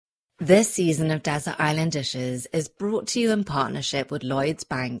This season of Desert Island Dishes is brought to you in partnership with Lloyds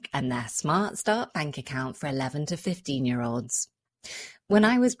Bank and their Smart Start bank account for 11 to 15-year-olds. When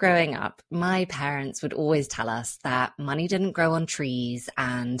I was growing up, my parents would always tell us that money didn't grow on trees,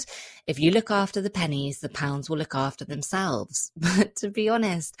 and if you look after the pennies, the pounds will look after themselves. But to be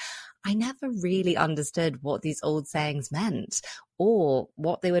honest, I never really understood what these old sayings meant or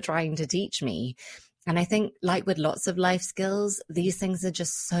what they were trying to teach me. And I think, like with lots of life skills, these things are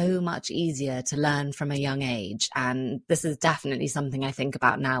just so much easier to learn from a young age. And this is definitely something I think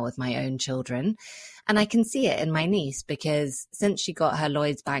about now with my own children. And I can see it in my niece because since she got her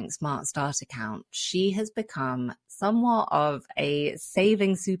Lloyds Bank Smart Start account, she has become somewhat of a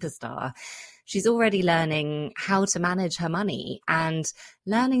saving superstar. She's already learning how to manage her money and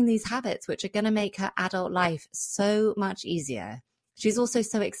learning these habits, which are going to make her adult life so much easier. She's also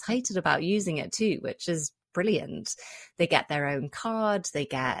so excited about using it too, which is brilliant. They get their own card, they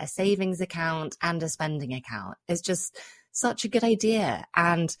get a savings account and a spending account. It's just such a good idea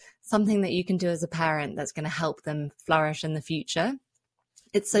and something that you can do as a parent that's going to help them flourish in the future.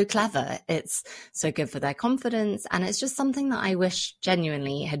 It's so clever. It's so good for their confidence. And it's just something that I wish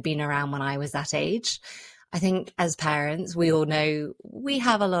genuinely had been around when I was that age. I think as parents, we all know we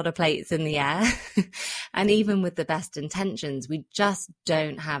have a lot of plates in the air. And even with the best intentions, we just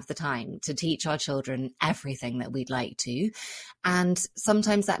don't have the time to teach our children everything that we'd like to. And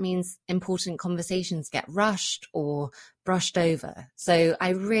sometimes that means important conversations get rushed or brushed over. So I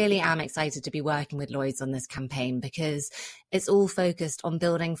really am excited to be working with Lloyds on this campaign because it's all focused on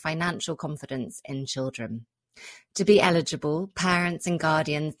building financial confidence in children. To be eligible, parents and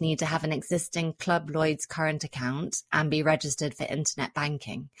guardians need to have an existing Club Lloyds current account and be registered for internet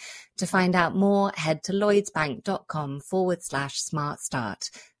banking. To find out more, head to lloydsbank.com/smart start.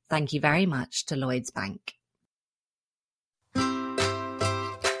 Thank you very much to Lloyds Bank.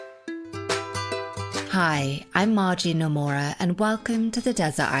 Hi, I'm Margie Nomura and welcome to the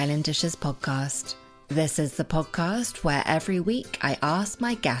Desert Island Dishes podcast. This is the podcast where every week I ask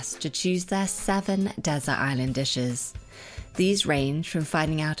my guests to choose their 7 desert island dishes. These range from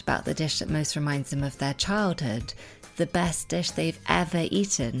finding out about the dish that most reminds them of their childhood, the best dish they've ever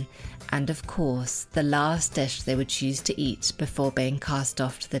eaten, and of course, the last dish they would choose to eat before being cast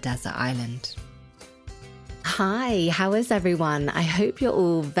off to the desert island. Hi, how is everyone? I hope you're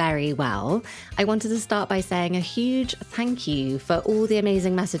all very well. I wanted to start by saying a huge thank you for all the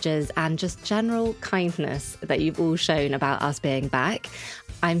amazing messages and just general kindness that you've all shown about us being back.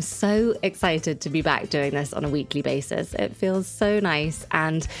 I'm so excited to be back doing this on a weekly basis. It feels so nice,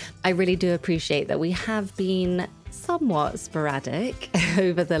 and I really do appreciate that we have been somewhat sporadic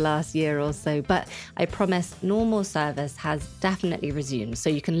over the last year or so, but I promise normal service has definitely resumed, so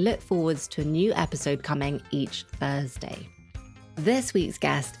you can look forwards to a new episode coming each Thursday. This week's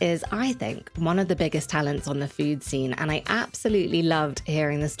guest is, I think, one of the biggest talents on the food scene, and I absolutely loved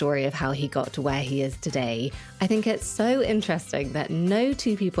hearing the story of how he got to where he is today. I think it's so interesting that no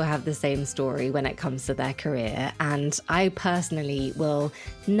two people have the same story when it comes to their career, and I personally will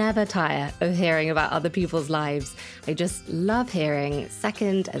never tire of hearing about other people's lives. I just love hearing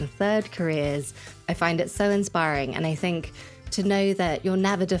second and third careers. I find it so inspiring, and I think to know that you're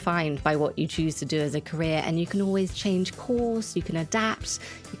never defined by what you choose to do as a career and you can always change course, you can adapt,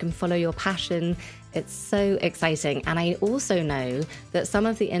 you can follow your passion. It's so exciting. And I also know that some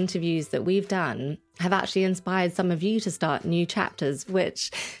of the interviews that we've done have actually inspired some of you to start new chapters,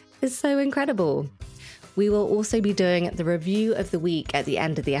 which is so incredible. We will also be doing the review of the week at the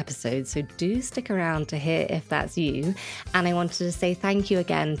end of the episode, so do stick around to hear if that's you. And I wanted to say thank you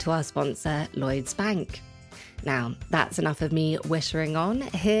again to our sponsor, Lloyds Bank. Now, that's enough of me whittering on.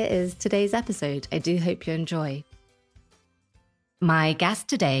 Here is today's episode. I do hope you enjoy. My guest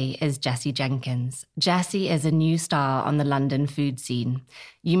today is Jesse Jenkins. Jesse is a new star on the London food scene.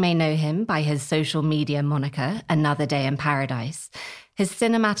 You may know him by his social media moniker, Another Day in Paradise. His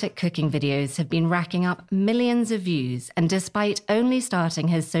cinematic cooking videos have been racking up millions of views, and despite only starting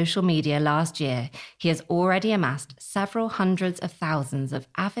his social media last year, he has already amassed several hundreds of thousands of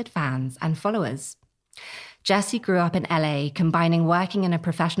avid fans and followers. Jesse grew up in LA, combining working in a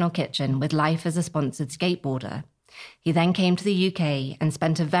professional kitchen with life as a sponsored skateboarder. He then came to the UK and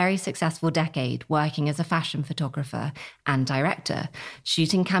spent a very successful decade working as a fashion photographer and director,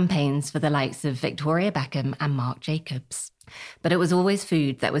 shooting campaigns for the likes of Victoria Beckham and Marc Jacobs. But it was always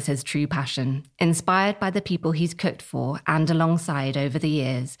food that was his true passion. Inspired by the people he's cooked for and alongside over the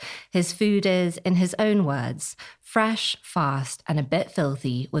years, his food is, in his own words, fresh, fast, and a bit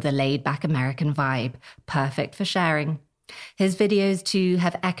filthy with a laid-back American vibe, perfect for sharing. His videos too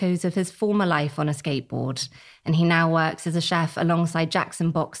have echoes of his former life on a skateboard, and he now works as a chef alongside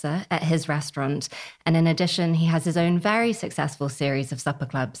Jackson Boxer at his restaurant. And in addition, he has his own very successful series of supper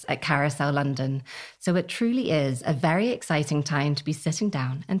clubs at Carousel London. So it truly is a very exciting time to be sitting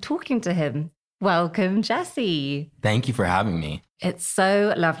down and talking to him. Welcome, Jesse. Thank you for having me. It's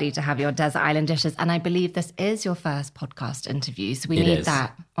so lovely to have your Desert Island Dishes. And I believe this is your first podcast interview. So we need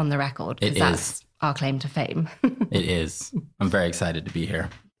that on the record. It that's our claim to fame. It is. I'm very excited to be here.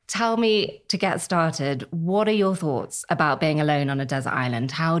 Tell me, to get started, what are your thoughts about being alone on a desert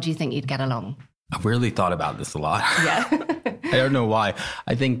island? How do you think you'd get along? I've really thought about this a lot. Yeah. I don't know why.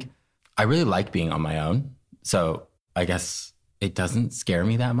 I think I really like being on my own. So I guess it doesn't scare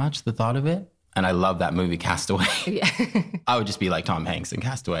me that much, the thought of it. And I love that movie, Castaway. Yeah. I would just be like Tom Hanks in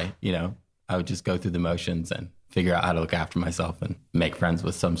Castaway, you know? I would just go through the motions and figure out how to look after myself and make friends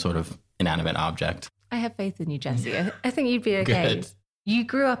with some sort of inanimate object. I have faith in you, Jesse. I think you'd be okay. Good. You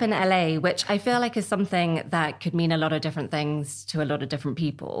grew up in LA, which I feel like is something that could mean a lot of different things to a lot of different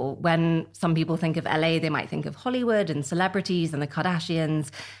people. When some people think of LA, they might think of Hollywood and celebrities and the Kardashians,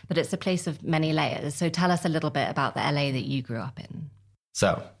 but it's a place of many layers. So tell us a little bit about the LA that you grew up in.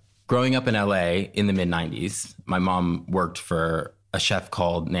 So growing up in LA in the mid-90s, my mom worked for a chef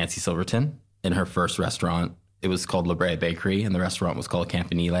called Nancy Silverton in her first restaurant. It was called La Brea Bakery, and the restaurant was called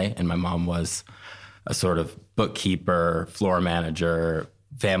Campanile. And my mom was a sort of bookkeeper, floor manager,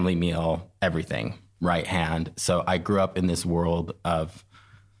 family meal, everything, right hand. So I grew up in this world of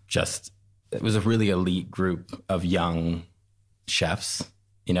it was a really elite group of young chefs.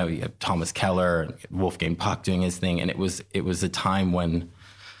 You know, you have Thomas Keller and Wolfgang Puck doing his thing. And it was a time when,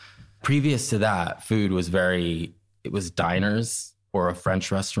 previous to that, food was it was diners or a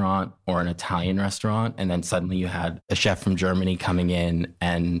French restaurant or an Italian restaurant. And then suddenly you had a chef from Germany coming in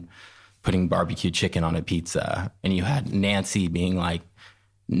and putting barbecue chicken on a pizza. And you had Nancy being like,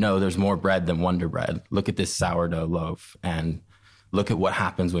 no, there's more bread than Wonder Bread. Look at this sourdough loaf and look at what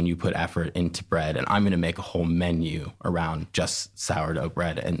happens when you put effort into bread. And I'm going to make a whole menu around just sourdough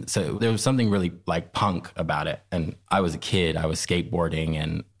bread. And so there was something really like punk about it. And I was a kid, I was skateboarding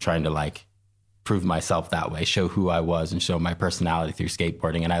and trying to like prove myself that way, show who I was and show my personality through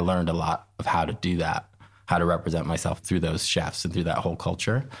skateboarding. And I learned a lot of how to do that, how to represent myself through those chefs and through that whole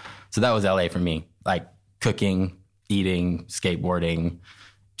culture. So that was LA for me, like cooking, eating, skateboarding,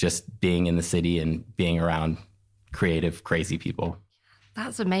 just being in the city and being around creative, crazy people.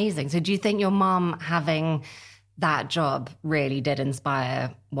 That's amazing. So do you think your mom having that job really did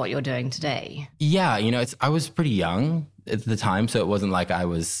inspire what you're doing today? Yeah, you know, I was pretty young at the time, so it wasn't like I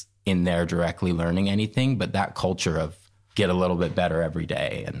was in there directly learning anything, but that culture of get a little bit better every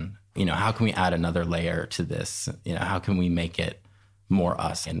day and, you know, how can we add another layer to this? You know, how can we make it more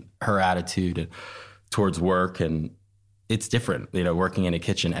us? And her attitude towards work, and it's different. You know, working in a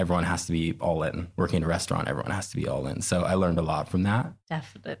kitchen, everyone has to be all in. Working in a restaurant, everyone has to be all in. So I learned a lot from that.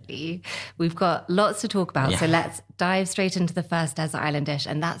 Definitely. We've got lots to talk about. Yeah. So let's dive straight into the first desert island dish.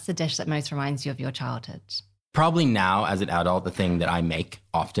 And that's the dish that most reminds you of your childhood. Probably now as an adult, the thing that I make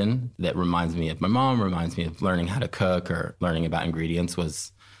often that reminds me of my mom, reminds me of learning how to cook or learning about ingredients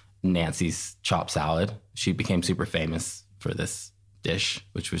was Nancy's chopped salad. She became super famous for this dish,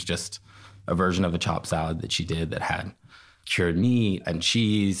 which was just a version of a chopped salad that she did that had cured meat and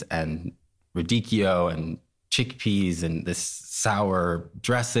cheese and radicchio and chickpeas and this sour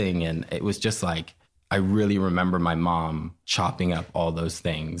dressing. And it was just like, I really remember my mom chopping up all those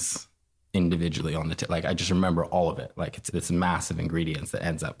things individually on the like I just remember all of it. Like it's massive ingredients that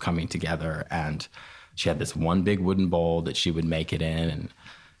ends up coming together. And she had this one big wooden bowl that she would make it in, and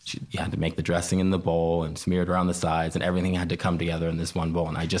you had to make the dressing in the bowl and smear it around the sides, and everything had to come together in this one bowl.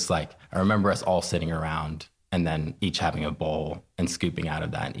 And I remember us all sitting around and then each having a bowl and scooping out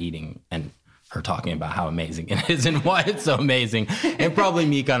of that and eating, and her talking about how amazing it is and why it's so amazing. And probably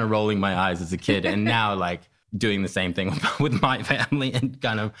me kind of rolling my eyes as a kid. And now like doing the same thing with my family, and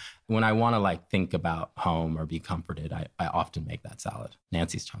kind of when I want to like think about home or be comforted, I often make that salad,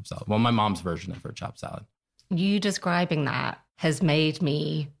 Nancy's chopped salad. Well, my mom's version of her chopped salad. You describing that has made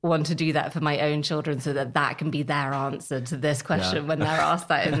me want to do that for my own children so that can be their answer to this question when they're asked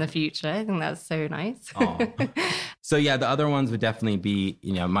that in the future. I think that's so nice. So yeah, the other ones would definitely be,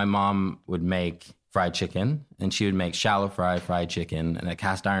 you know, my mom would make fried chicken, and she would make shallow fried chicken in a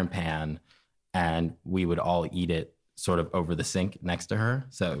cast iron pan, and we would all eat it sort of over the sink next to her.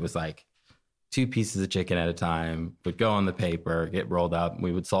 So it was like 2 pieces of chicken at a time, would go on the paper, get rolled up.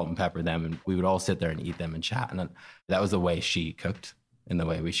 We would salt and pepper them, and we would all sit there and eat them and chat. And that was the way she cooked and the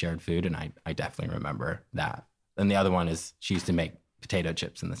way we shared food. And I definitely remember that. And the other one is she used to make potato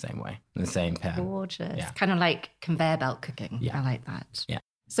chips in the same way, in the same pan. Gorgeous. Yeah. Kind of like conveyor belt cooking. Yeah. I like that. Yeah.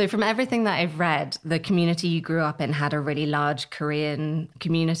 So from everything that I've read, the community you grew up in had a really large Korean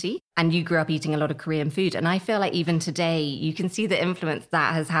community, and you grew up eating a lot of Korean food. And I feel like even today, you can see the influence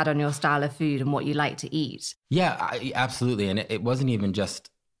that has had on your style of food and what you like to eat. Yeah, absolutely. And it wasn't even just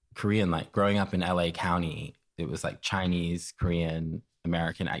Korean. Like growing up in LA County, it was like Chinese, Korean,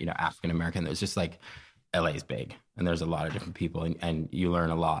 American, African American. It was just like LA's big, and there's a lot of different people, and you learn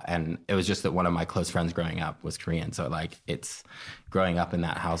a lot. And it was just that one of my close friends growing up was Korean. So like it's growing up in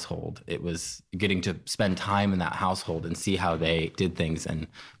that household, it was getting to spend time in that household and see how they did things, and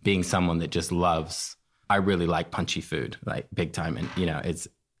being someone that just loves, I really like punchy food, like big time. And, it's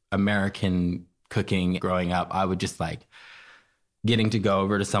American cooking growing up. I would just like getting to go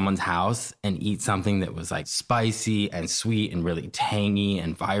over to someone's house and eat something that was like spicy and sweet and really tangy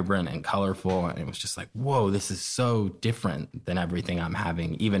and vibrant and colorful. And it was just like, whoa, this is so different than everything I'm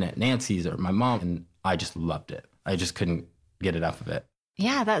having, even at Nancy's or my mom. And I just loved it. I just couldn't get enough of it.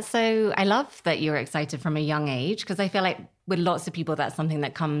 Yeah, I love that you're excited from a young age, because I feel like with lots of people, that's something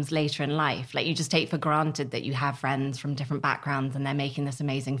that comes later in life. Like you just take for granted that you have friends from different backgrounds and they're making this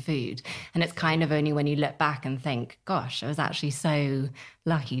amazing food. And it's kind of only when you look back and think, gosh, I was actually so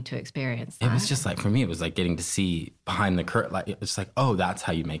lucky to experience that. It was just like, for me, it was like getting to see behind the curtain. Like, it's like, oh, that's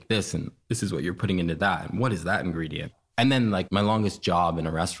how you make this. And this is what you're putting into that. And what is that ingredient? And then like my longest job in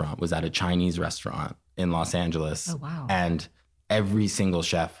a restaurant was at a Chinese restaurant in Los Angeles. Oh, wow. And every single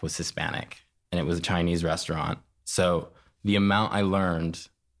chef was Hispanic, and it was a Chinese restaurant. So the amount I learned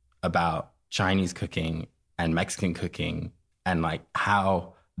about Chinese cooking and Mexican cooking and like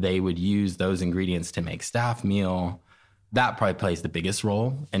how they would use those ingredients to make staff meal, that probably plays the biggest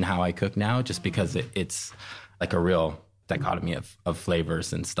role in how I cook now, just because it's like a real dichotomy of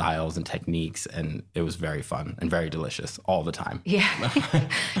flavors and styles and techniques. And it was very fun and very delicious all the time. Yeah.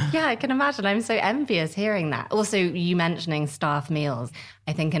 Yeah, I can imagine. I'm so envious hearing that. Also, you mentioning staff meals.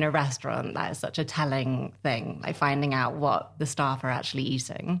 I think in a restaurant, that is such a telling thing, like finding out what the staff are actually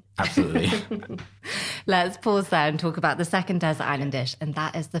eating. Absolutely. Let's pause there and talk about the second desert island dish. And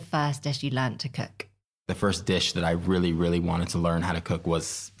that is the first dish you learned to cook. The first dish that I really, really wanted to learn how to cook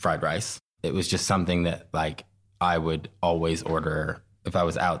was fried rice. It was just something that like I would always order if I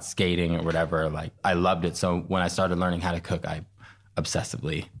was out skating or whatever. Like I loved it. So when I started learning how to cook, I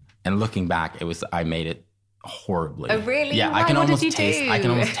obsessively, and looking back, I made it horribly. Oh, really? Yeah, Why? I can What almost did you do? I can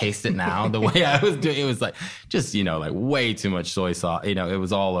almost taste it now. The way I was doing it was like just, like way too much soy sauce. It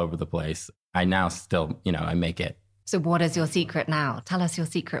was all over the place. I now still, I make it. So what is your secret now? Tell us your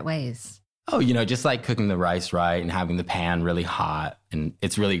secret ways. Oh, just like cooking the rice right and having the pan really hot. And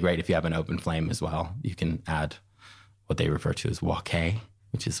it's really great if you have an open flame as well. You can add what they refer to as wok,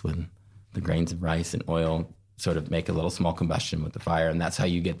 which is when the grains of rice and oil sort of make a little small combustion with the fire. And that's how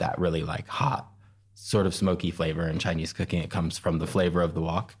you get that really like hot, sort of smoky flavor in Chinese cooking. It comes from the flavor of the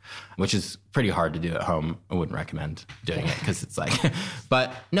wok, which is pretty hard to do at home. I wouldn't recommend doing it because it's like,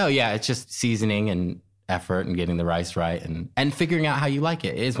 but no, yeah, it's just seasoning and effort and getting the rice right and figuring out how you like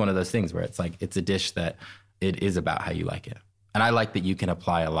it. It is one of those things where it's like, it's a dish that it is about how you like it. And I like that you can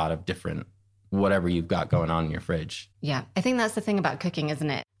apply a lot of different whatever you've got going on in your fridge. Yeah, I think that's the thing about cooking, isn't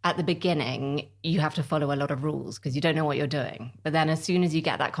it? At the beginning, you have to follow a lot of rules because you don't know what you're doing. But then as soon as you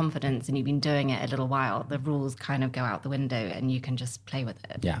get that confidence and you've been doing it a little while, the rules kind of go out the window and you can just play with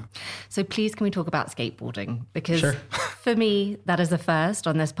it. Yeah. So please, can we talk about skateboarding? Because Sure. For me, that is a first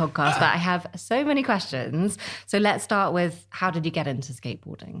on this podcast, but I have so many questions. So let's start with, how did you get into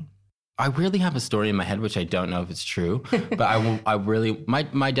skateboarding? I really have a story in my head, which I don't know if it's true, but I really,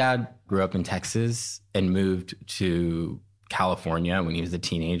 my dad grew up in Texas and moved to California when he was a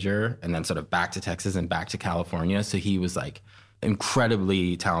teenager, and then sort of back to Texas and back to California. So he was like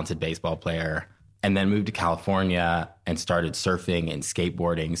incredibly talented baseball player, and then moved to California and started surfing and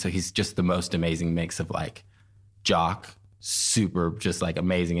skateboarding. So he's just the most amazing mix of like jock, super just like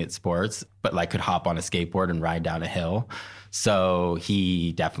amazing at sports, but like could hop on a skateboard and ride down a hill. So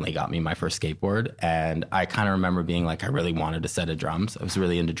he definitely got me my first skateboard. And I kind of remember being like, I really wanted a set of drums. I was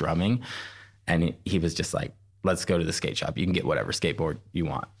really into drumming. And he was just like, let's go to the skate shop. You can get whatever skateboard you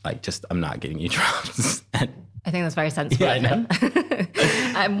want. Like, just, I'm not getting you drums. I think that's very sensible. Yeah,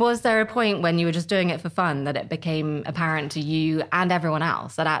 I know. Was there a point when you were just doing it for fun that it became apparent to you and everyone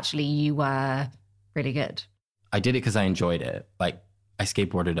else that actually you were really good? I did it because I enjoyed it. Like, I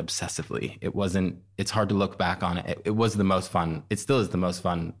skateboarded obsessively. It's hard to look back on it. It was the most fun. It still is the most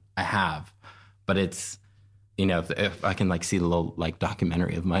fun I have. But it's, if I can like see the little like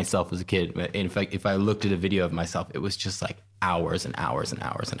documentary of myself as a kid, and if I looked at a video of myself, it was just like hours and hours and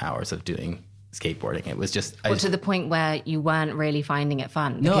hours and hours of doing skateboarding. It was just... to the point where you weren't really finding it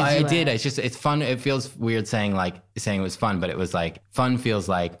fun? No, I did. It's fun. It feels weird saying it was fun, but it was like, fun feels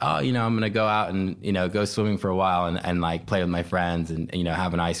like, oh, I'm going to go out and, go swimming for a while and like play with my friends and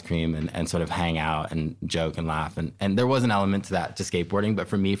have an ice cream and sort of hang out and joke and laugh. And there was an element to that, to skateboarding. But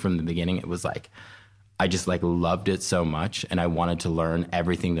for me, from the beginning, it was like, I just like loved it so much. And I wanted to learn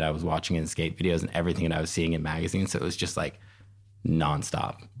everything that I was watching in skate videos and everything that I was seeing in magazines. So it was just like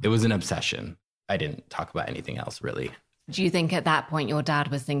nonstop. It was an obsession. I didn't talk about anything else, really. Do you think at that point your dad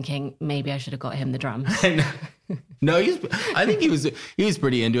was thinking, maybe I should have got him the drums? No, I think he was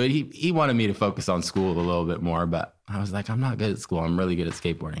pretty into it. He wanted me to focus on school a little bit more, but I was like, I'm not good at school. I'm really good at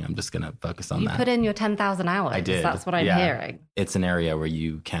skateboarding. I'm just going to focus on that. You put in your 10,000 hours. I did. That's what I'm hearing. It's an area where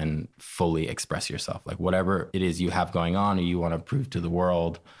you can fully express yourself. Like whatever it is you have going on or you want to prove to the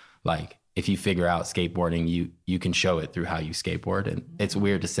world, like if you figure out skateboarding, you can show it through how you skateboard. And it's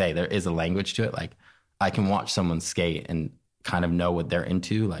weird to say, there is a language to it. Like I can watch someone skate and kind of know what they're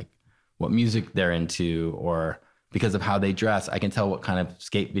into, like what music they're into, or because of how they dress, I can tell what kind of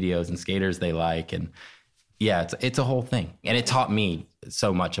skate videos and skaters they like. And yeah, it's a whole thing. And it taught me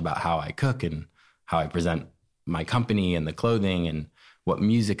so much about how I cook and how I present my company and the clothing and what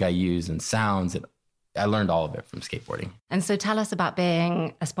music I use and sounds. And I learned all of it from skateboarding. And so tell us about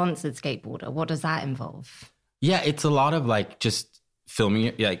being a sponsored skateboarder. What does that involve? Yeah, it's a lot of like just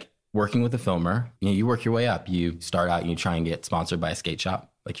filming, like working with a filmer. You work your way up. You start out and you try and get sponsored by a skate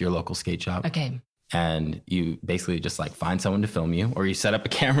shop, like your local skate shop. Okay. And you basically just like find someone to film you, or you set up a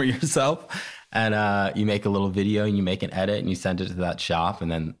camera yourself and you make a little video and you make an edit and you send it to that shop. And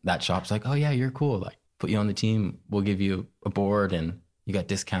then that shop's like, oh yeah, you're cool. Like put you on the team. We'll give you a board and you got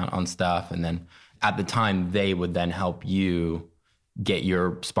discount on stuff. And then at the time they would then help you get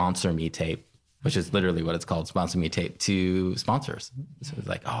your sponsor me tape, which is literally what it's called, sponsor me tape, to sponsors. So it's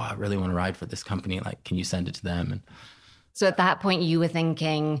like, oh, I really want to ride for this company. Like, can you send it to them? And so at that point you were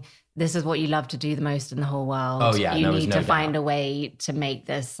thinking, this is what you love to do the most in the whole world. Oh yeah, you need to find a way to make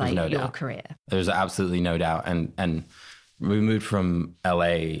this like your career. There's absolutely no doubt. And we moved from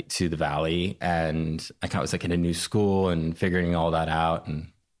LA to the Valley, and I kind of was like in a new school and figuring all that out.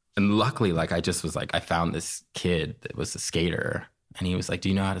 And luckily, like I just was like, I found this kid that was a skater, and he was like, do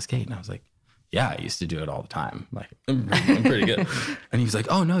you know how to skate? And I was like, yeah, I used to do it all the time. Like, I'm pretty good. And he was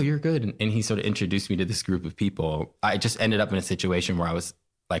like, oh no, you're good. And he sort of introduced me to this group of people. I just ended up in a situation where I was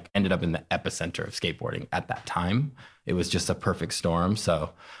like, ended up in the epicenter of skateboarding at that time. It was just a perfect storm. So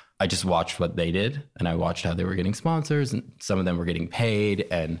I just watched what they did, and I watched how they were getting sponsors, and some of them were getting paid.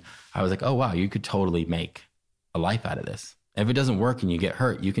 And I was like, oh wow, you could totally make a life out of this. And if it doesn't work and you get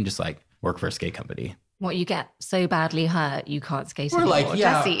hurt, you can just like work for a skate company. What, you get so badly hurt you can't skate anymore? Like,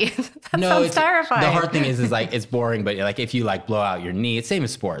 yeah. Jesse, that sounds terrifying. The hard thing is like it's boring, but like if you like blow out your knee, it's same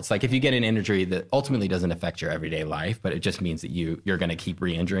as sports. Like if you get an injury that ultimately doesn't affect your everyday life, but it just means that you're going to keep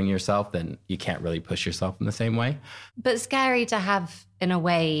re-injuring yourself, then you can't really push yourself in the same way. But scary to have, in a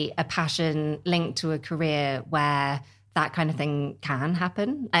way, a passion linked to a career where that kind of thing can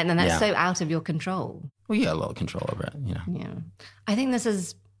happen. And then that's so out of your control. Well, you got a little control over it, Yeah. I think this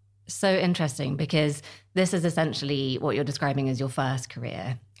is so interesting because this is essentially what you're describing as your first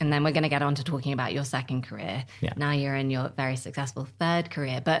career. And then we're going to get on to talking about your second career. Yeah. Now you're in your very successful third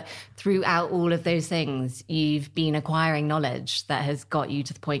career. But throughout all of those things, you've been acquiring knowledge that has got you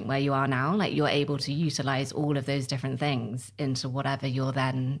to the point where you are now. Like you're able to utilize all of those different things into whatever you're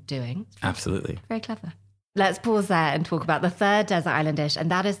then doing. Absolutely. Very clever. Let's pause there and talk about the third desert island dish.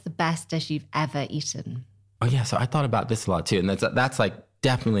 And that is the best dish you've ever eaten. Oh yeah. So I thought about this a lot too. And that's like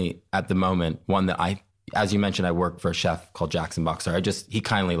definitely at the moment one that as you mentioned, I work for a chef called Jackson Boxer. He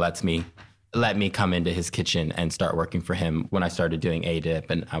kindly let me come into his kitchen and start working for him when I started doing ADIP.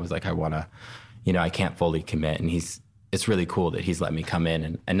 And I was like, I want to, I can't fully commit. And it's really cool that he's let me come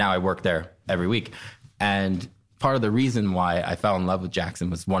in. And now I work there every week. And part of the reason why I fell in love with Jackson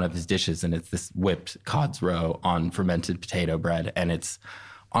was one of his dishes. And it's this whipped cod's roe on fermented potato bread. And it's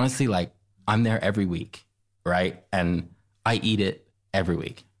honestly like, I'm there every week, right? And I eat it every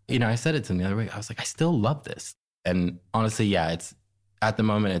week. I said it to him the other week. I was like, I still love this. And honestly, yeah, it's at the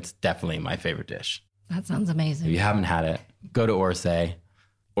moment, it's definitely my favorite dish. That sounds amazing. If you haven't had it, go to Orsay,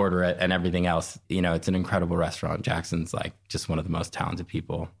 order it, and everything else. It's an incredible restaurant. Jackson's like just one of the most talented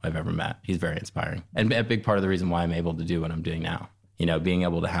people I've ever met. He's very inspiring. And a big part of the reason why I'm able to do what I'm doing now, being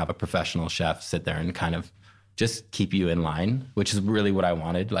able to have a professional chef sit there and kind of just keep you in line, which is really what I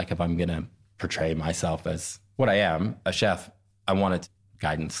wanted. Like if I'm going to portray myself as what I am, a chef, I want it to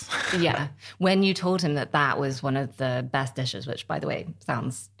guidance. Yeah. When you told him that that was one of the best dishes, which by the way,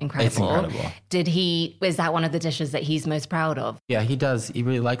 sounds incredible. It's incredible. Is that one of the dishes that he's most proud of? Yeah, he does. He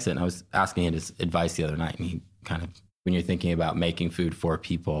really likes it. And I was asking him his advice the other night, and he kind of, when you're thinking about making food for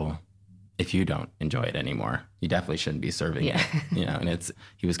people, if you don't enjoy it anymore, you definitely shouldn't be serving it. And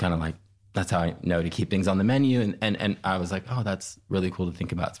he was kind of like, that's how I know to keep things on the menu. And I was like, oh, that's really cool to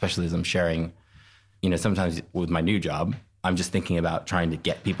think about, especially as I'm sharing, sometimes with my new job, I'm just thinking about trying to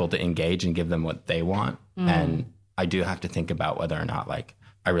get people to engage and give them what they want. And I do have to think about whether or not like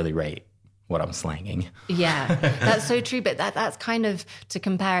I really rate what I'm slanging. Yeah, that's so true. But that's kind of to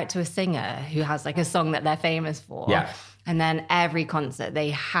compare it to a singer who has like a song that they're famous for. Yeah. And then every concert,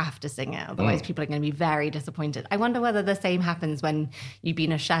 they have to sing it. Otherwise, people are going to be very disappointed. I wonder whether the same happens when you've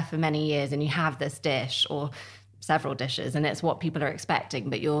been a chef for many years and you have this dish or several dishes and it's what people are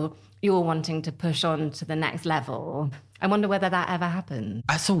expecting, but you're wanting to push on to the next level. I wonder whether that ever happens.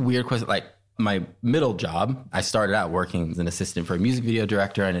 That's a weird question. Like my middle job, I started out working as an assistant for a music video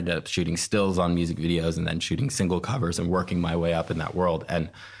director. I ended up shooting stills on music videos and then shooting single covers and working my way up in that world. And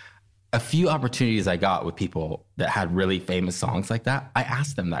a few opportunities I got with people that had really famous songs like that, I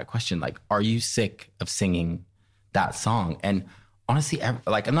asked them that question, like, are you sick of singing that song? And honestly,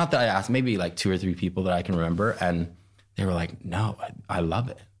 like, not that I asked, maybe like 2 or 3 people that I can remember. And they were like, no, I love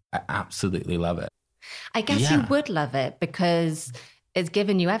it. I absolutely love it. I guess you would love it because it's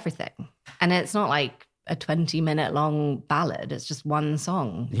given you everything. And it's not like a 20-minute long ballad. It's just one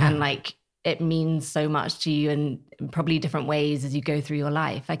song. Yeah. And like, it means so much to you in probably different ways as you go through your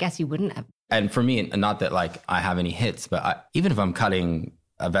life. I guess you wouldn't have. And for me, not that like I have any hits, but even if I'm cutting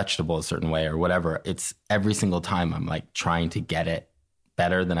a vegetable a certain way or whatever, it's every single time I'm like trying to get it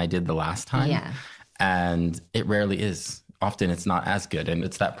better than I did the last time. Yeah. And it rarely is. Often it's not as good. And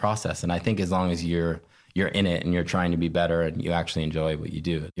it's that process. And I think as long as you're in it and you're trying to be better and you actually enjoy what you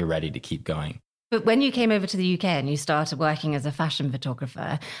do, you're ready to keep going. But when you came over to the UK and you started working as a fashion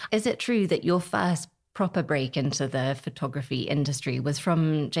photographer, is it true that your first proper break into the photography industry was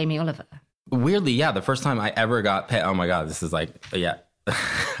from Jamie Oliver? Weirdly, yeah. The first time I ever got paid, oh my God, this is like, yeah.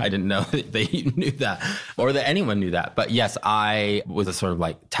 I didn't know that they knew that or that anyone knew that. But yes, I was a sort of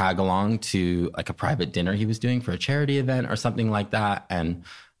like tag along to like a private dinner he was doing for a charity event or something like that. And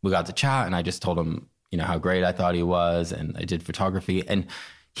we got to chat and I just told him, how great I thought he was. And I did photography. And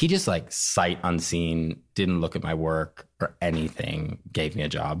he just like sight unseen, didn't look at my work or anything, gave me a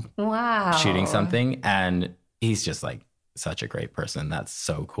job. Wow. Shooting something. And he's just like such a great person. That's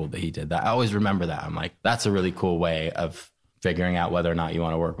so cool that he did that. I always remember that. I'm like, that's a really cool way of figuring out whether or not you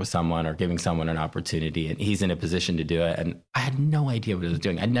want to work with someone or giving someone an opportunity. And he's in a position to do it. And I had no idea what he was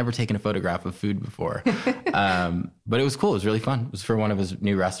doing. I'd never taken a photograph of food before. But it was cool. It was really fun. It was for one of his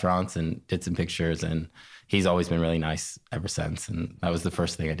new restaurants and did some pictures. And he's always been really nice ever since. And that was the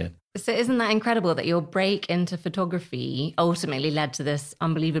first thing I did. So isn't that incredible that your break into photography ultimately led to this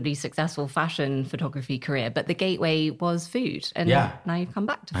unbelievably successful fashion photography career? But the gateway was food. And now you've come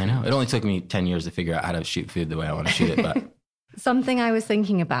back to food. I know. It only took me 10 years to figure out how to shoot food the way I want to shoot it. But something I was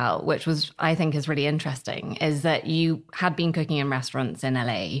thinking about, which I think is really interesting, is that you had been cooking in restaurants in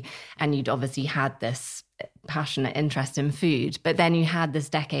LA and you'd obviously had this passionate interest in food, but then you had this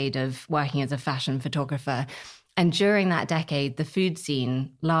decade of working as a fashion photographer. And during that decade, the food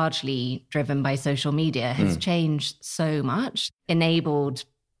scene, largely driven by social media, has changed so much, enabled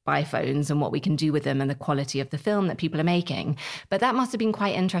by phones and what we can do with them and the quality of the film that people are making. But that must have been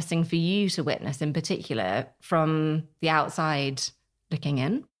quite interesting for you to witness in particular from the outside looking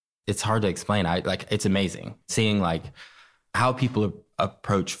in. It's hard to explain. It's amazing seeing like how people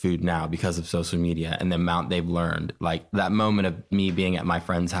approach food now because of social media and the amount they've learned. Like that moment of me being at my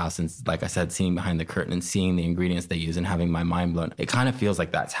friend's house and, like I said, seeing behind the curtain and seeing the ingredients they use and having my mind blown. It kind of feels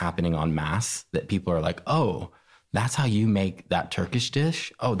like that's happening en masse, that people are like, oh, that's how you make that Turkish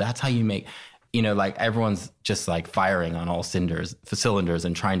dish? Oh, that's how you make, like everyone's just like firing on all cylinders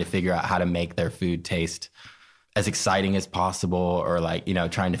and trying to figure out how to make their food taste as exciting as possible, or like,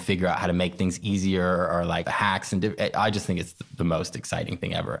 trying to figure out how to make things easier, or like hacks. And I just think it's the most exciting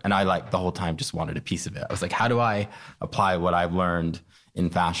thing ever. And I the whole time just wanted a piece of it. I was like, how do I apply what I've learned in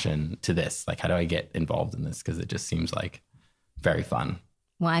fashion to this? Like, how do I get involved in this? Because it just seems like very fun.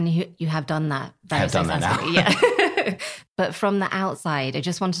 Well, and you have done that very successfully. That now. Yeah. But from the outside, I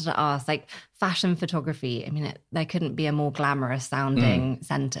just wanted to ask, like fashion photography, I mean, there couldn't be a more glamorous sounding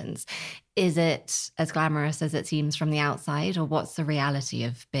sentence. Is it as glamorous as it seems from the outside, or what's the reality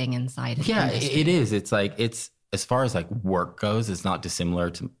of being inside of the industry? It is. It's like, as far as like work goes, it's not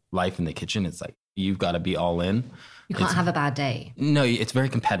dissimilar to life in the kitchen. It's like, you've got to be all in. You can't have a bad day. No, it's very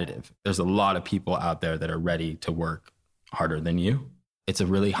competitive. There's a lot of people out there that are ready to work harder than you. It's a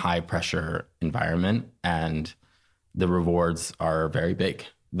really high pressure environment and the rewards are very big.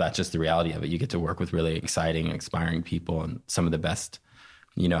 That's just the reality of it. You get to work with really exciting, inspiring people and some of the best,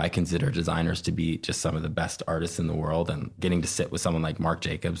 I consider designers to be just some of the best artists in the world, and getting to sit with someone like Marc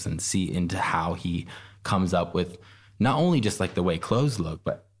Jacobs and see into how he comes up with not only just like the way clothes look,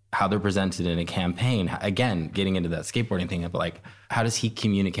 but how they're presented in a campaign. Again, getting into that skateboarding thing of like, how does he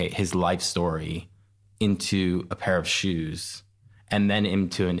communicate his life story into a pair of shoes and then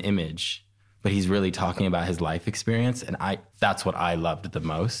into an image? But he's really talking about his life experience. And that's what I loved the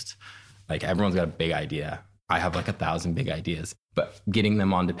most. Like, everyone's got a big idea. I have like 1,000 big ideas, but getting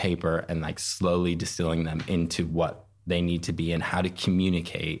them onto paper and like slowly distilling them into what they need to be and how to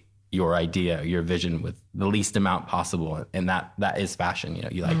communicate your idea, your vision with the least amount possible. And that is fashion.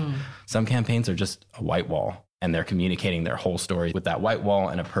 Some campaigns are just a white wall and they're communicating their whole story with that white wall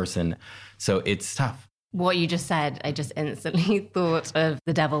and a person. So it's tough. What you just said, I just instantly thought of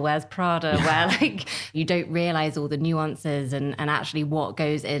The Devil Wears Prada, where like you don't realize all the nuances and actually what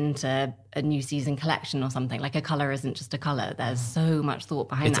goes into a new season collection or something. Like, a color isn't just a color. There's so much thought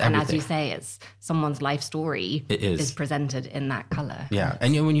behind that. Everything. And as you say, it's someone's life story is presented in that color. Yeah.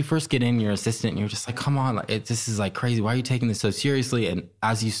 And when you first get in, you're assistant and you're just like, come on, this is like crazy. Why are you taking this so seriously? And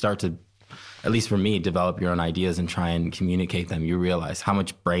as you start to, at least for me, develop your own ideas and try and communicate them, you realize how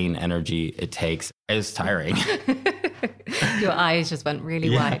much brain energy it takes. It's tiring. Your eyes just went really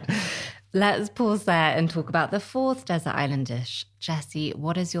wide. Let's pause there and talk about the fourth desert island dish. Jesse,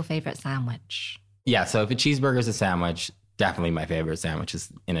 what is your favorite sandwich? Yeah, so if a cheeseburger is a sandwich, definitely my favorite sandwich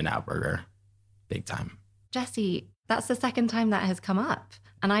is In-N-Out Burger. Big time. Jesse, that's the second time that has come up.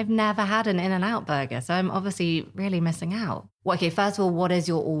 And I've never had an In-N-Out burger, so I'm obviously really missing out. Well, okay, first of all, what is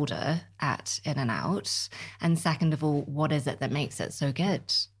your order at In-N-Out? And second of all, what is it that makes it so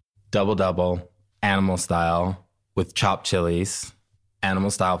good? Double, animal style, with chopped chilies, animal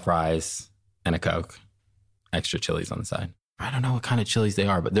style fries, and a Coke. Extra chilies on the side. I don't know what kind of chilies they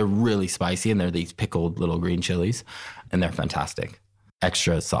are, but they're really spicy, and they're these pickled little green chilies, and they're fantastic.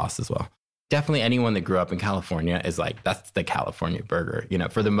 Extra sauce as well. Definitely anyone that grew up in California is like, that's the California burger.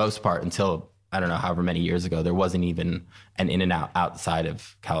 For the most part, until, I don't know, however many years ago, there wasn't even an In-N-Out outside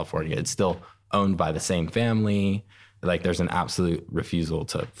of California. It's still owned by the same family. Like, there's an absolute refusal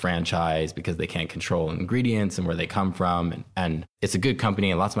to franchise because they can't control ingredients and where they come from. And it's a good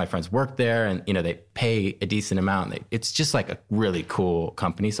company, and lots of my friends work there, and, they pay a decent amount. It's just like a really cool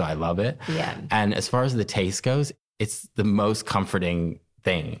company, so I love it. Yeah. And as far as the taste goes, it's the most comforting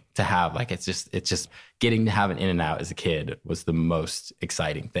thing to have. Like, it's just getting to have an In-N-Out as a kid was the most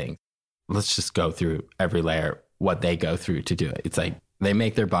exciting thing. Let's just go through every layer, what they go through to do it. It's like, they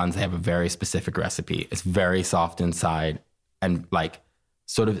make their buns, they have a very specific recipe. It's very soft inside and like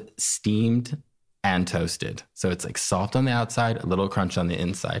sort of steamed and toasted. So it's like soft on the outside, a little crunch on the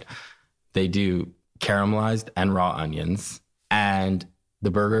inside. They do caramelized and raw onions, and the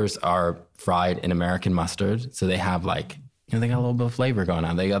burgers are fried in American mustard. So they have like, they got a little bit of flavor going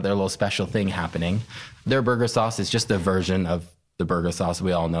on. They got their little special thing happening. Their burger sauce is just a version of the burger sauce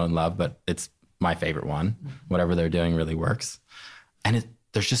we all know and love, but it's my favorite one. Whatever they're doing really works. And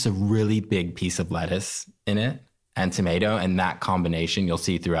there's just a really big piece of lettuce in it and tomato. And that combination you'll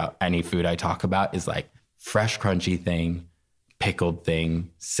see throughout any food I talk about is like fresh, crunchy thing, pickled thing,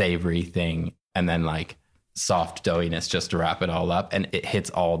 savory thing, and then like soft doughiness just to wrap it all up. And it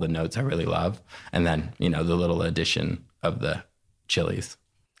hits all the notes I really love. And then, the little addition of the chilies.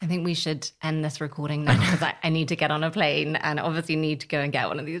 I think we should end this recording now because I need to get on a plane and obviously need to go and get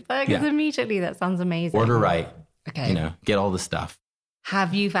one of these burgers immediately. That sounds amazing. Order right. Okay. Get all the stuff.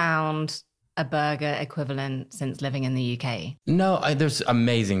 Have you found a burger equivalent since living in the UK? No, there's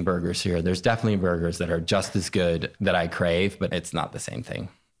amazing burgers here. There's definitely burgers that are just as good that I crave, but it's not the same thing.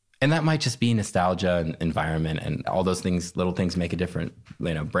 And that might just be nostalgia and environment and all those things, little things make a difference,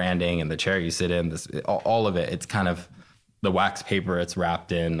 branding and the chair you sit in, all of it. It's kind of the wax paper it's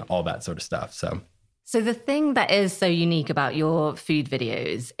wrapped in, all that sort of stuff. So the thing that is so unique about your food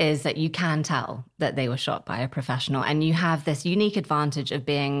videos is that you can tell that they were shot by a professional, and you have this unique advantage of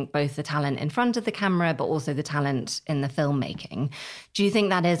being both the talent in front of the camera, but also the talent in the filmmaking. Do you think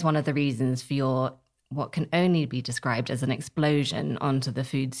that is one of the reasons for your, what can only be described as an explosion onto the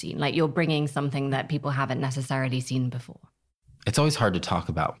food scene? Like, you're bringing something that people haven't necessarily seen before. It's always hard to talk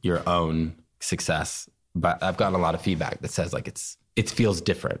about your own success, but I've gotten a lot of feedback that says like it feels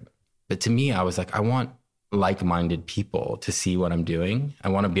different. But to me, I was like, I want like-minded people to see what I'm doing. I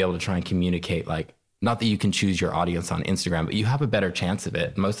want to be able to try and communicate like not that you can choose your audience on Instagram, but you have a better chance of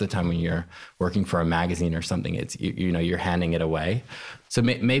it. Most of the time when you're working for a magazine or something, it's, you're handing it away. So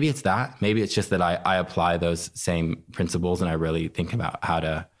maybe it's that. Maybe it's just that I apply those same principles and I really think about how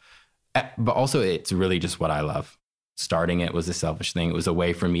to, but also it's really just what I love. Starting it was a selfish thing. It was a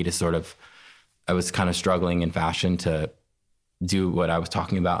way for me to I was kind of struggling in fashion to do what I was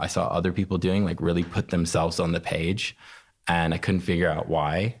talking about. I saw other people doing, like really put themselves on the page, and I couldn't figure out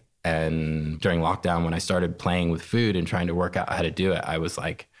why. And during lockdown, when I started playing with food and trying to work out how to do it, I was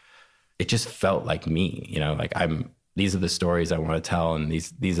like, it just felt like me, like these are the stories I want to tell. And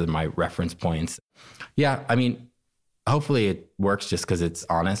these are my reference points. Yeah. I mean, hopefully it works just because it's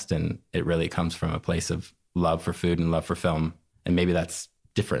honest and it really comes from a place of love for food and love for film. And maybe that's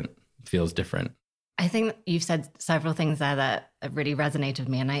different, feels different. I think you've said several things there that have really resonated with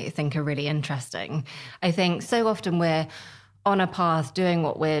me and I think are really interesting. I think so often we're on a path doing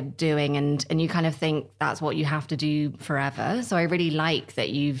what we're doing and you kind of think that's what you have to do forever. So I really like that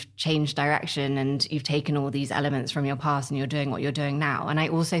you've changed direction and you've taken all these elements from your past and you're doing what you're doing now. And I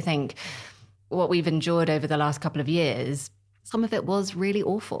also think what we've endured over the last couple of years, some of it was really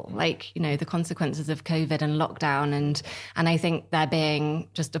awful, like, the consequences of COVID and lockdown. And I think there being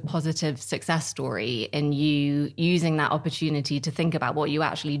just a positive success story in you using that opportunity to think about what you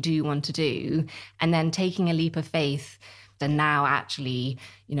actually do want to do and then taking a leap of faith. And now actually,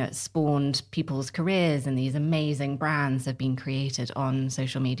 it spawned people's careers and these amazing brands have been created on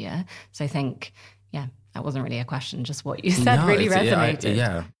social media. So I think, that wasn't really a question, just what you said really resonated.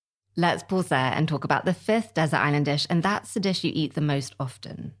 Yeah. Let's pause there and talk about the fifth desert island dish. And that's the dish you eat the most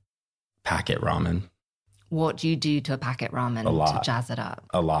often. Packet ramen. What do you do to a packet ramen to jazz it up?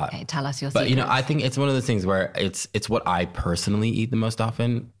 A lot. Okay, tell us your secrets. But, I think it's one of those things where it's what I personally eat the most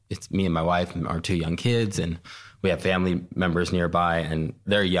often. It's me and my wife and our 2 young kids, and we have family members nearby, and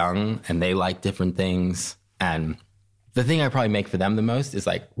they're young and they like different things. And the thing I probably make for them the most is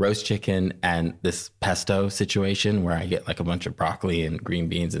like roast chicken and this pesto situation where I get like a bunch of broccoli and green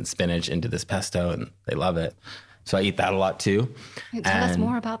beans and spinach into this pesto, and they love it. So I eat that a lot too. Tell us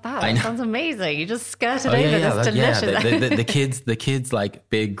more about that. That sounds amazing. You just skirted over this delicious. Yeah. The kids like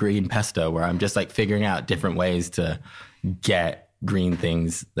big green pesto where I'm just like figuring out different ways to get green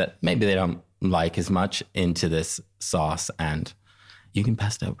things that maybe they don't like as much into this sauce. And you can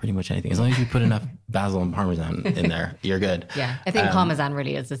pesto pretty much anything. As long as you put enough basil and Parmesan in there, you're good. Yeah. I think Parmesan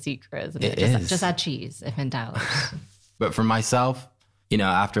really is the secret, isn't it? Just add cheese if in doubt. But for myself,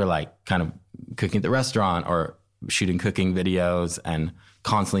 after like kind of cooking at the restaurant or shooting cooking videos and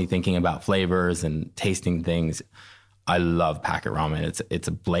constantly thinking about flavors and tasting things, I love packet ramen. It's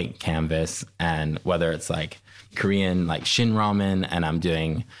a blank canvas. And whether it's like Korean, like shin ramen, and I'm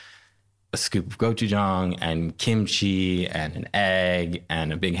doing a scoop of gochujang and kimchi and an egg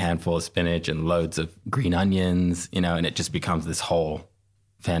and a big handful of spinach and loads of green onions, and it just becomes this whole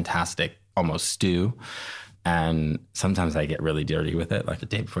fantastic, almost stew. And sometimes I get really dirty with it. Like the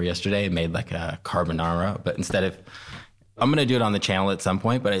day before yesterday, I made like a carbonara, but I'm going to do it on the channel at some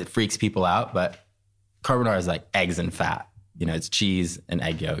point, but it freaks people out. But carbonara is like eggs and fat, it's cheese and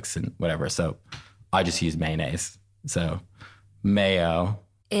egg yolks and whatever. So I just use mayonnaise. So mayo.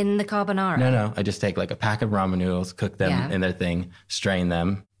 In the carbonara? No. I just take like a pack of ramen noodles, cook them in their thing, strain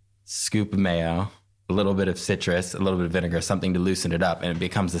them, scoop of mayo, a little bit of citrus, a little bit of vinegar, something to loosen it up. And it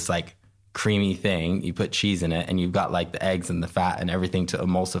becomes this like creamy thing. You put cheese in it and you've got like the eggs and the fat and everything to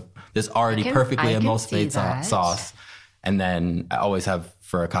emulsify this already perfectly emulsified sauce. And then I always have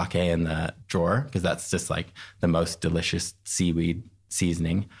furikake in the drawer because that's just like the most delicious seaweed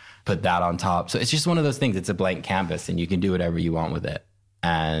seasoning. Put that on top. So it's just one of those things. It's a blank canvas and you can do whatever you want with it.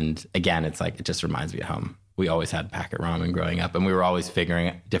 And again, it's like, it just reminds me of home. We always had packet ramen growing up and we were always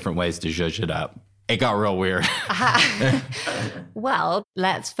figuring different ways to zhuzh it up. It got real weird. Well,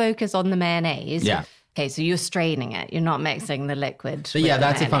 let's focus on the mayonnaise. Yeah. Okay, so you're straining it. You're not mixing the liquid. So yeah,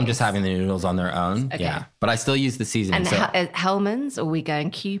 that's if I'm just having the noodles on their own. Okay. Yeah, but I still use the seasoning. And Hellman's, are we going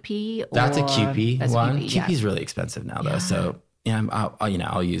Kewpie? That's a Kewpie one. Kewpie's really expensive now though. So yeah,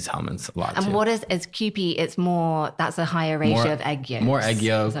 I'll use Hellman's a lot and too. What is Kewpie? It's more, that's a higher ratio of egg yolks. More egg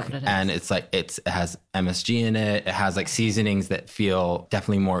yolk. And it's like, it has MSG in it. It has like seasonings that feel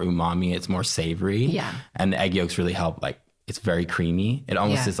definitely more umami. It's more savory. Yeah. And the egg yolks really help. Like it's very creamy. It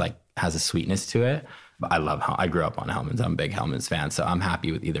almost is like, has a sweetness to it. But I grew up on Hellman's. I'm a big Hellman's fan. So I'm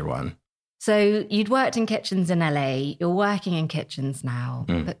happy with either one. So you'd worked in kitchens in LA. You're working in kitchens now.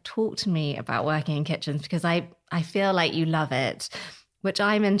 But talk to me about working in kitchens because I feel like you love it. which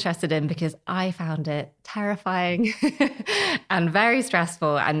I'm interested in because I found it terrifying and very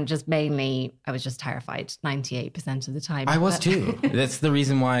stressful, and just mainly I was just terrified 98% of the time. I was too. That's the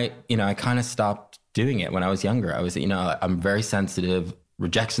reason why, I kind of stopped doing it when I was younger. I was, I'm very sensitive,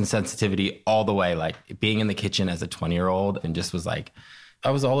 rejection sensitivity all the way, like being in the kitchen as a 20-year-old and just was like,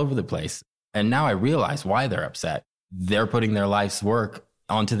 I was all over the place. And now I realize why they're upset. They're putting their life's work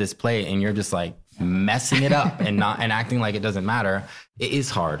onto this plate and you're just like messing it up and acting like it doesn't matter. It is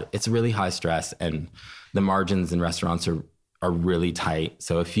hard. It's really high stress, and the margins in restaurants are really tight.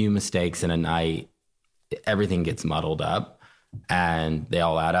 So a few mistakes in a night, everything gets muddled up and they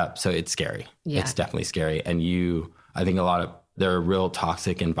all add up. So it's scary. Yeah. It's definitely scary. And I think there are real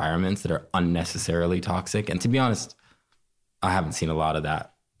toxic environments that are unnecessarily toxic. And to be honest, I haven't seen a lot of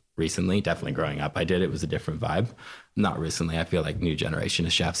that recently. Definitely growing up, I did. It was a different vibe. Not recently. I feel like new generation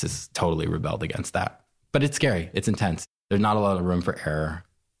of chefs has totally rebelled against that. But it's scary. It's intense. There's not a lot of room for error,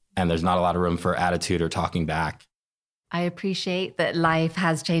 and there's not a lot of room for attitude or talking back. I appreciate that life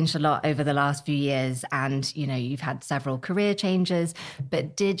has changed a lot over the last few years, and you've had several career changes,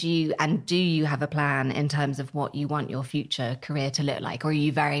 but do you have a plan in terms of what you want your future career to look like? Or are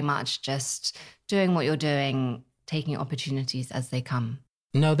you very much just doing what you're doing, taking opportunities as they come?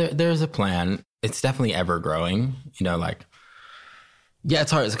 No, there's a plan. It's definitely ever growing,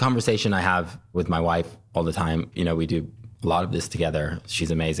 it's hard. It's a conversation I have with my wife all the time. We do a lot of this together. She's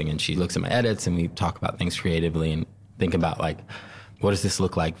amazing. And she looks at my edits and we talk about things creatively and think about like, what does this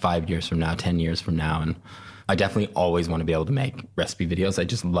look like 5 years from now, 10 years from now? And I definitely always want to be able to make recipe videos. I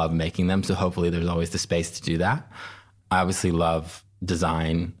just love making them. So hopefully there's always the space to do that. I obviously love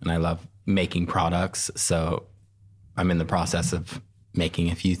design and I love making products. So I'm in the process of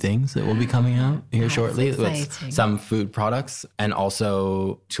making a few things that will be coming out here shortly with some food products and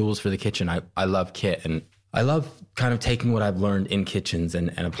also tools for the kitchen. I love kit, and I love kind of taking what I've learned in kitchens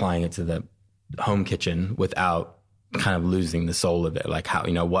and applying it to the home kitchen without kind of losing the soul of it. Like how,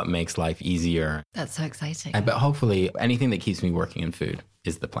 what makes life easier. That's so exciting. But hopefully anything that keeps me working in food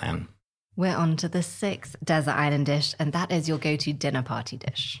is the plan. We're on to the 6th desert island dish, and that is your go-to dinner party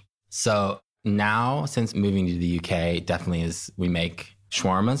dish. So now, since moving to the UK, definitely we make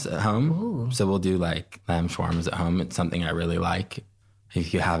shawarmas at home. Ooh. So we'll do like lamb shawarmas at home. It's something I really like.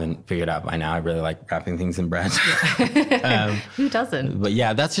 If you haven't figured out by now, I really like wrapping things in bread. Who doesn't? But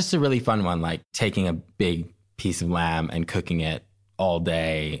yeah, that's just a really fun one. Like taking a big piece of lamb and cooking it all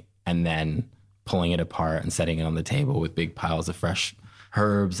day and then pulling it apart and setting it on the table with big piles of fresh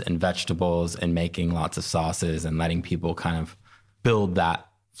herbs and vegetables and making lots of sauces and letting people kind of build that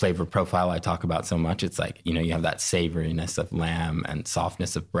flavor profile I talk about so much. It's like, you have that savoriness of lamb and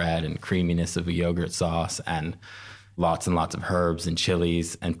softness of bread and creaminess of a yogurt sauce and lots of herbs and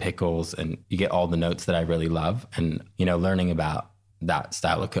chilies and pickles, and you get all the notes that I really love. And, learning about that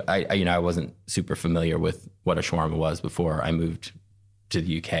style of I wasn't super familiar with what a shawarma was before I moved to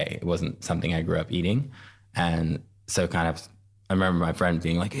the UK. It wasn't something I grew up eating. And so kind of, I remember my friend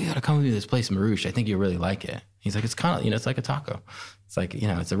being like, you gotta come with me to this place, Marouche. I think you'll really like it. He's like, it's kind of, it's like a taco. It's like,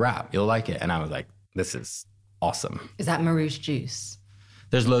 it's a wrap. You'll like it. And I was like, this is awesome. Is that Marouche juice?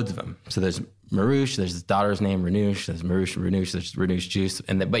 There's loads of them. So there's Marouche, there's his daughter's name, Renouche, there's Marouche, there's Renouche juice.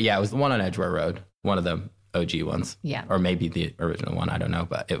 But yeah, it was the one on Edgware Road, one of the OG ones. Yeah. Or maybe the original one, I don't know.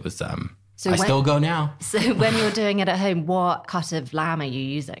 But it was, still go now. So when you're doing it at home, what cut of lamb are you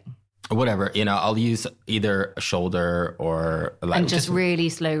using? Whatever, I'll use either a shoulder or like, and just really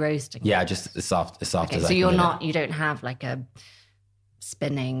slow roasting. Yeah, just as soft as I can. So you don't have like a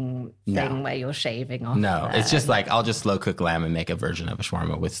spinning thing where you're shaving off. No, it's just like I'll just slow cook lamb and make a version of a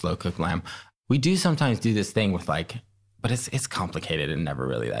shawarma with slow cooked lamb. We do sometimes do this thing with like, but it's complicated and never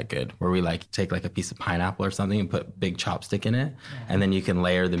really that good. Where we like take like a piece of pineapple or something and put big chopstick in it, and then you can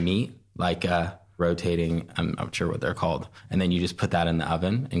layer the meat like rotating, I'm not sure what they're called. And then you just put that in the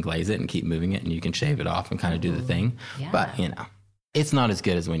oven and glaze it and keep moving it, and you can shave it off and kind of do the thing. Yeah. But, it's not as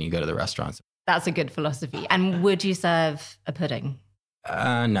good as when you go to the restaurants. That's a good philosophy. And would you serve a pudding?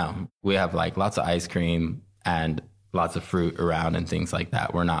 No. We have like lots of ice cream and lots of fruit around and things like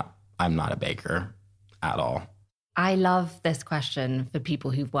that. I'm not a baker at all. I love this question for people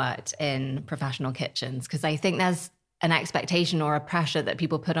who've worked in professional kitchens, because I think there's an expectation or a pressure that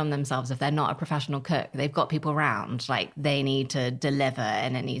people put on themselves if they're not a professional cook. They've got people around, like they need to deliver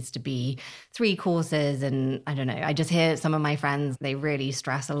and it needs to be 3 courses. And I don't know, I just hear some of my friends, they really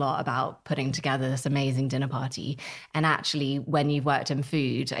stress a lot about putting together this amazing dinner party. And actually, when you've worked in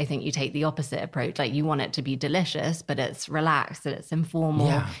food, I think you take the opposite approach. Like you want it to be delicious, but it's relaxed and it's informal.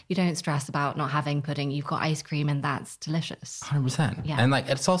 Yeah. You don't stress about not having pudding. You've got ice cream and that's delicious. 100%. Yeah. And like,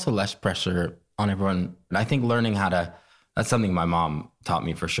 it's also less pressure on everyone. I think learning how to, That's something my mom taught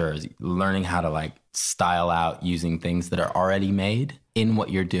me for sure, is learning how to like style out using things that are already made in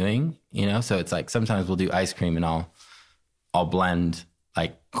what you're doing, you know? So it's like sometimes we'll do ice cream and I'll blend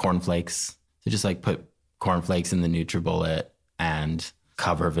like cornflakes. So just like put cornflakes in the NutriBullet and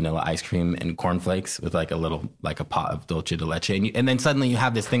cover vanilla ice cream in cornflakes with like a pot of dulce de leche. And then suddenly you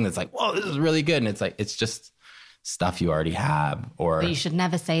have this thing that's like, whoa, this is really good. And it's like, it's just stuff you already have. But you should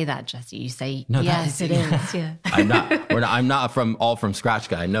never say that, Jesse. You say, no, yes, it is. Yeah. I'm not from scratch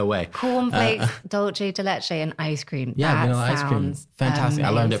guy. No way. Cornflakes, dulce de leche, and ice cream. Yeah, that vanilla ice cream. Fantastic. Amazing. I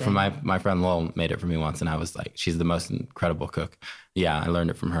learned it from my friend Lowell, made it for me once, and I was like, she's the most incredible cook. Yeah, I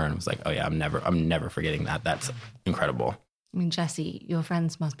learned it from her and was like, oh yeah, I'm never forgetting that. That's incredible. I mean, Jesse, your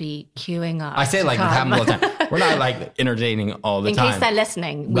friends must be queuing up. I say like it happens all the time. We're not like entertaining all the time. In case they're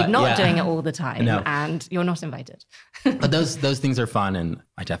listening, we're not doing it all the time, and you're not invited. But those things are fun, and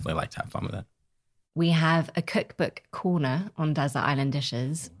I definitely like to have fun with it. We have a cookbook corner on Desert Island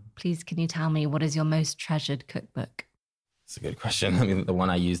Dishes. Please, can you tell me what is your most treasured cookbook? That's a good question. I mean, the one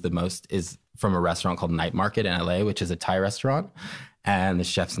I use the most is from a restaurant called Night Market in LA, which is a Thai restaurant. And the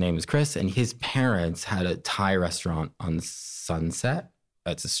chef's name is Chris, and his parents had a Thai restaurant on Sunset.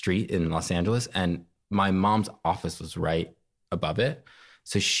 It's a street in Los Angeles, and my mom's office was right above it.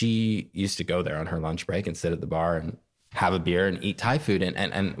 So she used to go there on her lunch break and sit at the bar and have a beer and eat Thai food.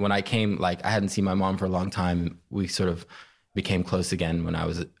 And when I came, like, I hadn't seen my mom for a long time. We sort of became close again when I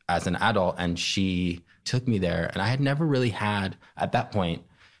was as an adult, and she took me there. And I had never really had, at that point,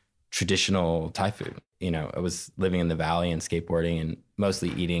 traditional Thai food. You know, I was living in the Valley and skateboarding and mostly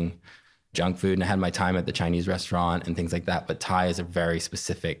eating junk food. And I had my time at the Chinese restaurant and things like that. But Thai is a very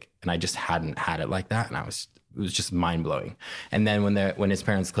specific, and I just hadn't had it like that. And it was just mind blowing. And then when his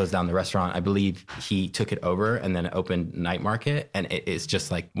parents closed down the restaurant, I believe he took it over and then opened Night Market. And it is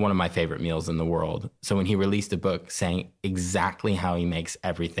just like one of my favorite meals in the world. So when he released a book saying exactly how he makes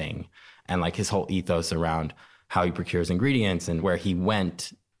everything and like his whole ethos around how he procures ingredients and where he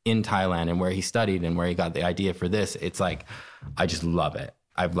went in Thailand and where he studied and where he got the idea for this, it's like, I just love it.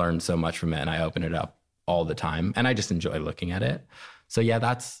 I've learned so much from it, and I open it up all the time, and I just enjoy looking at it. So yeah,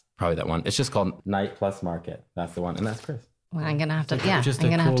 that's probably that one. It's just called Night Plus Market. That's the one, and that's Chris. Well, I'm gonna have to, look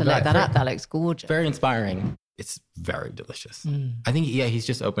that up. That looks gorgeous. Very inspiring. It's very delicious. I think, he's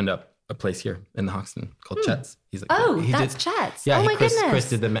just opened up a place here in the Hoxton called Chet's. He's like, that's Chet's. Yeah, oh my goodness. Chris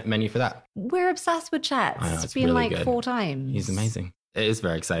did the menu for that. We're obsessed with Chet's. I know, it's been really like good. 4 times. He's amazing. It is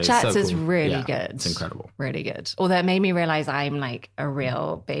very exciting. Chet's so is cool. really good. It's incredible. Really good. Although it made me realize I'm like a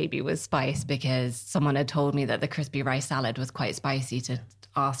real baby with spice, because someone had told me that the crispy rice salad was quite spicy, to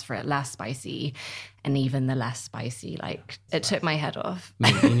ask for it less spicy. And even the less spicy, like, it took my head off.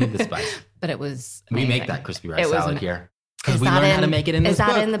 You need the spice. But it was amazing. We make that crispy rice salad here. Because we learned how to make it in this book.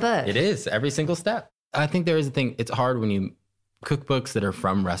 Is that in the book? It is, every single step. I think there is a thing, it's hard when you cook books that are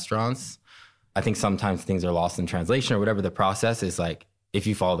from restaurants. I think sometimes things are lost in translation or whatever the process is. Like, if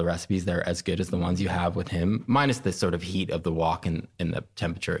you follow the recipes, they're as good as the ones you have with him, minus the sort of heat of the wok and the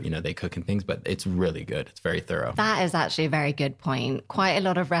temperature, they cook and things, but it's really good. It's very thorough. That is actually a very good point. Quite a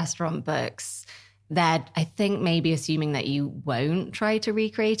lot of restaurant books that I think maybe assuming that you won't try to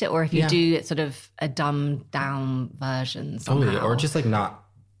recreate it, or if you do, it's sort of a dumbed down version somehow. Totally, or just like not.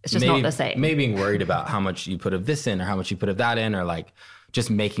 It's just not the same. Maybe being worried about how much you put of this in or how much you put of that in, or like just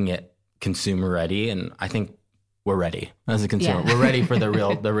making it consumer ready. And I think we're ready as a consumer. Yeah. We're ready for the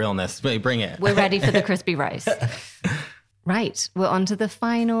realness. Bring it. We're ready for the crispy rice. Right. We're on to the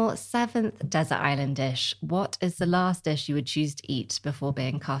final 7th desert island dish. What is the last dish you would choose to eat before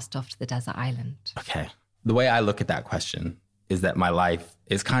being cast off to the desert island? Okay. The way I look at that question is that my life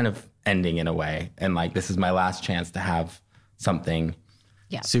is kind of ending in a way. And like, this is my last chance to have something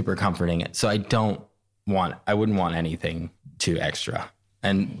super comforting. So I wouldn't want anything too extra.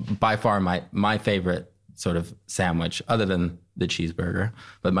 And by far my favorite sort of sandwich, other than the cheeseburger,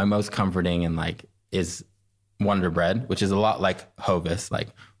 but my most comforting and like is Wonder Bread, which is a lot like Hovis, like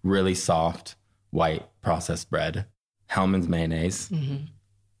really soft white processed bread, Hellman's mayonnaise,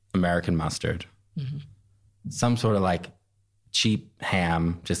 American mustard, some sort of like cheap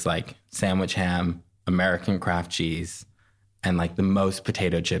ham, just like sandwich ham, American craft cheese, and like the most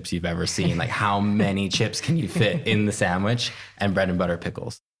potato chips you've ever seen. Like, how many chips can you fit in the sandwich? And bread and butter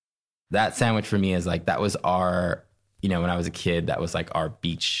pickles. That sandwich for me is like, that was our, when I was a kid, that was like our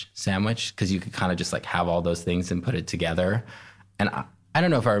beach sandwich, because you could kind of just like have all those things and put it together. And I don't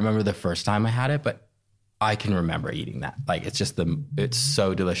know if I remember the first time I had it, but I can remember eating that. Like, it's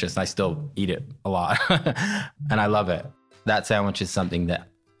so delicious. And I still eat it a lot and I love it. That sandwich is something that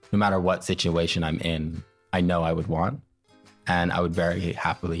no matter what situation I'm in, I know I would want. And I would very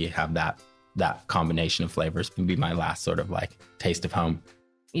happily have that that combination of flavors would be my last sort of like taste of home.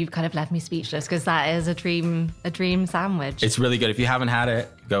 You've kind of left me speechless because that is a dream sandwich. It's really good. If you haven't had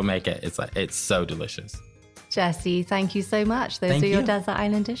it, go make it. It's so delicious. Jesse, thank you so much. Those are your desert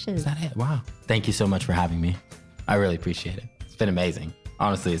island dishes. Is that it? Wow. Thank you so much for having me. I really appreciate it. It's been amazing.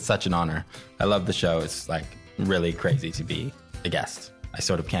 Honestly, it's such an honor. I love the show. It's like really crazy to be a guest. I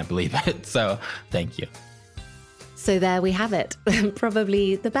sort of can't believe it. So thank you. So there we have it.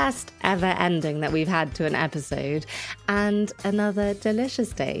 Probably the best ever ending that we've had to an episode, and another delicious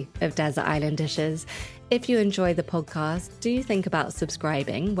day of Desert Island Dishes. If you enjoy the podcast, do think about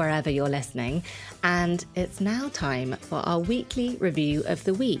subscribing wherever you're listening. And it's now time for our weekly review of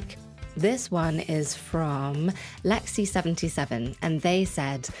the week. This one is from Lexi77, and they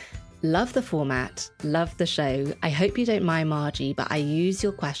said, "Love the format, love the show. I hope you don't mind, Margie, but I use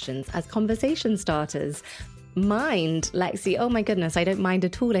your questions as conversation starters." Mind, Lexi. Oh my goodness, I don't mind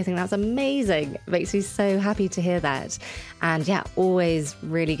at all. I think that's amazing. It makes me so happy to hear that. And yeah, always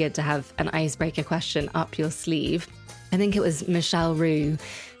really good to have an icebreaker question up your sleeve. I think it was Michelle Roux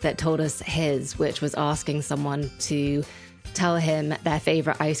that told us his, which was asking someone to tell him their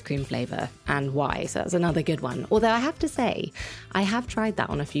favorite ice cream flavor and why. So that's another good one. Although I have to say, I have tried that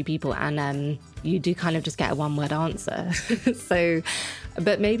on a few people, and you do kind of just get a one-word answer. So,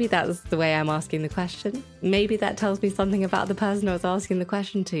 but maybe that's the way I'm asking the question. Maybe that tells me something about the person I was asking the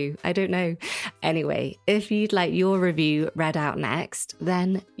question to. I don't know. Anyway, if you'd like your review read out next,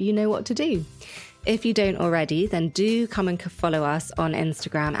 then you know what to do. If you don't already, then do come and follow us on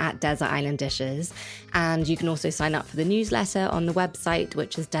Instagram at Desert Island Dishes. And you can also sign up for the newsletter on the website,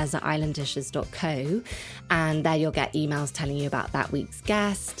 which is desertislanddishes.co. And there you'll get emails telling you about that week's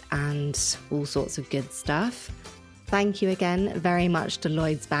guest and all sorts of good stuff. Thank you again very much to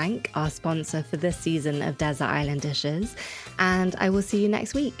Lloyds Bank, our sponsor for this season of Desert Island Dishes. And I will see you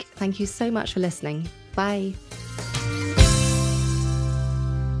next week. Thank you so much for listening. Bye.